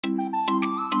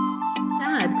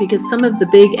because some of the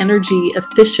big energy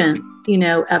efficient,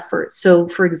 efforts. So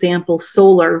for example,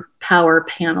 solar power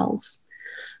panels,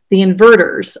 the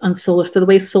inverters on solar. So the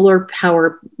way solar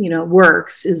power,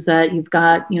 works is that you've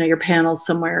got, your panels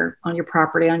somewhere on your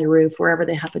property, on your roof, wherever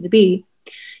they happen to be.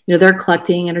 They're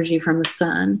collecting energy from the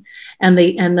sun, and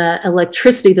the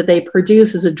electricity that they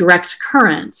produce is a direct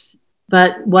current.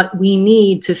 But what we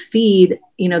need to feed,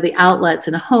 the outlets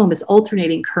in a home is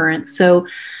alternating current. So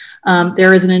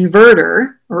there is an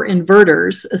inverter or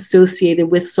inverters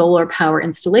associated with solar power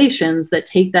installations that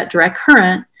take that direct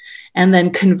current and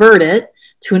then convert it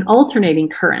to an alternating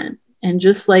current. And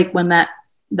just like when that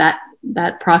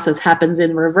process happens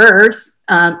in reverse,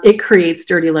 it creates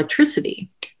dirty electricity,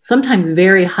 sometimes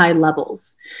very high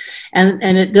levels. And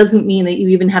it doesn't mean that you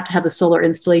even have to have a solar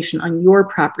installation on your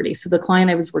property. So the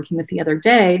client I was working with the other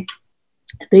day,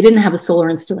 they didn't have a solar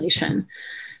installation.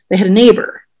 They had a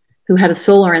neighbor who had a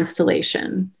solar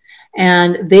installation,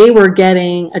 and they were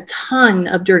getting a ton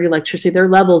of dirty electricity. Their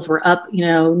levels were up,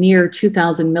 near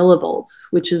 2000 millivolts,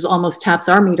 which is almost taps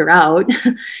our meter out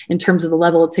in terms of the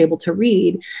level it's able to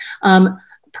read,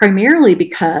 primarily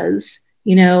because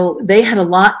they had a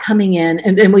lot coming in,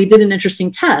 and we did an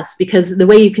interesting test, because the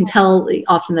way you can tell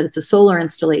often that it's a solar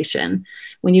installation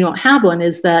when you don't have one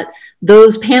is that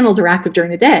those panels are active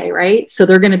during the day, right? So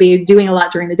they're going to be doing a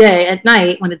lot during the day. At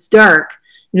night, when it's dark,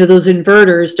 those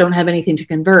inverters don't have anything to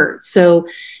convert. So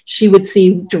she would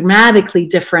see dramatically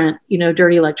different,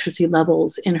 dirty electricity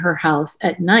levels in her house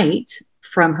at night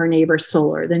from her neighbor's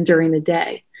solar than during the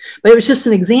day. But it was just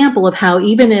an example of how,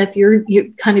 even if you're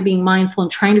kind of being mindful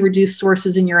and trying to reduce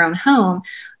sources in your own home,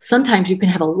 sometimes you can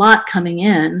have a lot coming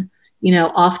in,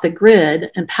 off the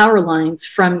grid and power lines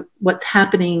from what's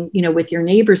happening, with your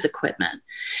neighbor's equipment.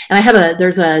 And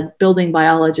there's a building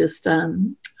biologist,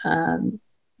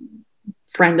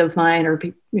 friend of mine, or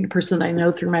person that I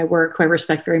know through my work who I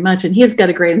respect very much. And he has got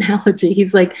a great analogy.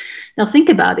 He's like, now think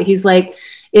about it. He's like,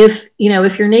 if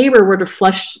your neighbor were to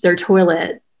flush their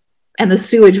toilet and the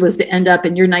sewage was to end up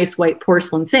in your nice white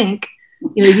porcelain sink,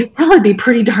 you'd probably be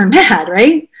pretty darn mad,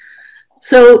 right?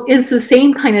 So it's the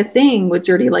same kind of thing with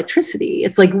dirty electricity.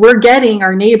 It's like we're getting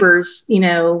our neighbors,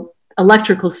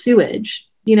 electrical sewage,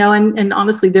 and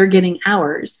honestly, they're getting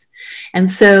ours. And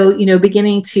so,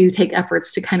 beginning to take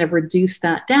efforts to kind of reduce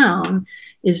that down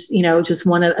is, just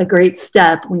a great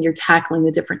step when you're tackling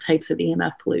the different types of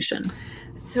EMF pollution.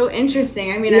 So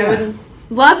interesting. I mean, yeah. I would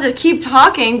love to keep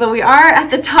talking, but we are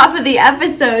at the top of the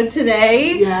episode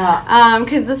today. Yeah.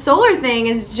 Because the solar thing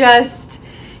is just,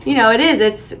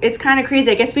 it's kind of crazy.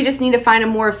 I guess we just need to find a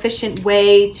more efficient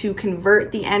way to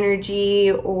convert the energy,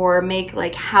 or make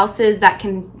like houses that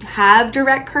can have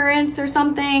direct currents or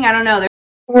something. I don't know.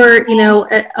 Or,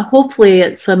 hopefully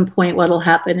at some point what'll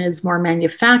happen is more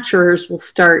manufacturers will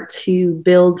start to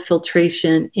build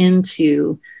filtration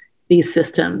into these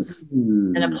systems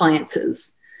and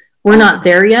appliances. We're not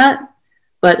there yet,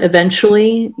 but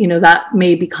eventually, that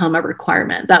may become a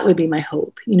requirement. That would be my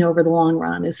hope, over the long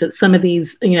run, is that some of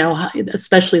these,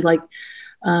 especially like,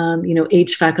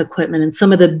 HVAC equipment and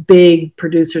some of the big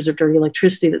producers of dirty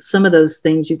electricity, that some of those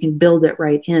things you can build it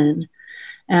right in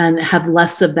and have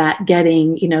less of that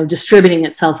getting, distributing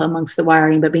itself amongst the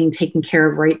wiring, but being taken care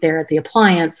of right there at the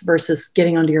appliance versus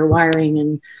getting onto your wiring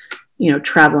and,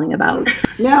 traveling about.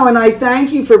 No, and I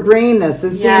thank you for bringing this. It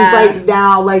seems like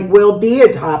now, will be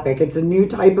a topic. It's a new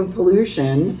type of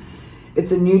pollution.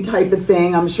 It's a new type of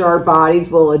thing. I'm sure our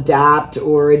bodies will adapt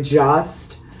or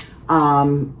adjust.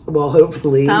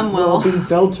 Hopefully some will be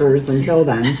filters until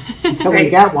then, until we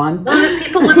get one. Well, if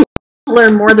people want to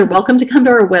learn more, they're welcome to come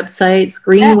to our website. It's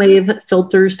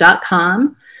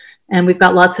greenwavefilters.com. And we've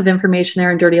got lots of information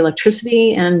there on dirty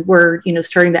electricity, and we're,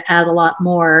 starting to add a lot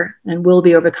more, and will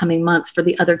be over the coming months for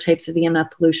the other types of EMF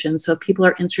pollution. So if people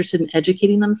are interested in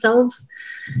educating themselves,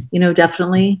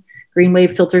 definitely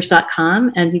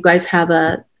greenwavefilters.com. And you guys have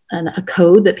a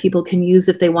code that people can use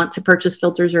if they want to purchase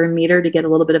filters or a meter to get a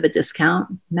little bit of a discount.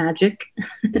 Magic.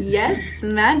 Yes,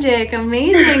 magic.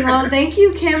 Amazing. Well, thank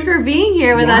you, Kim, for being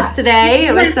here with us today.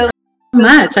 It was so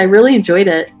much. I really enjoyed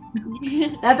it.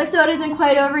 The episode isn't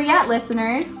quite over yet,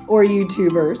 listeners. Or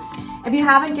YouTubers. If you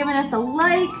haven't given us a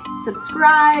like,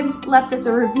 subscribed, left us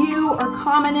a review, or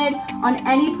commented on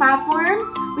any platform,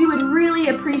 we would really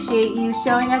appreciate you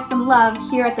showing us some love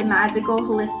here at the Magical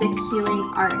Holistic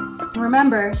Healing Arts.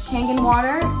 Remember, Kangen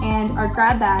water and our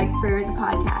grab bag for the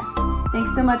podcast.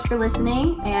 Thanks so much for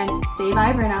listening, and stay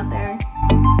vibrant out there.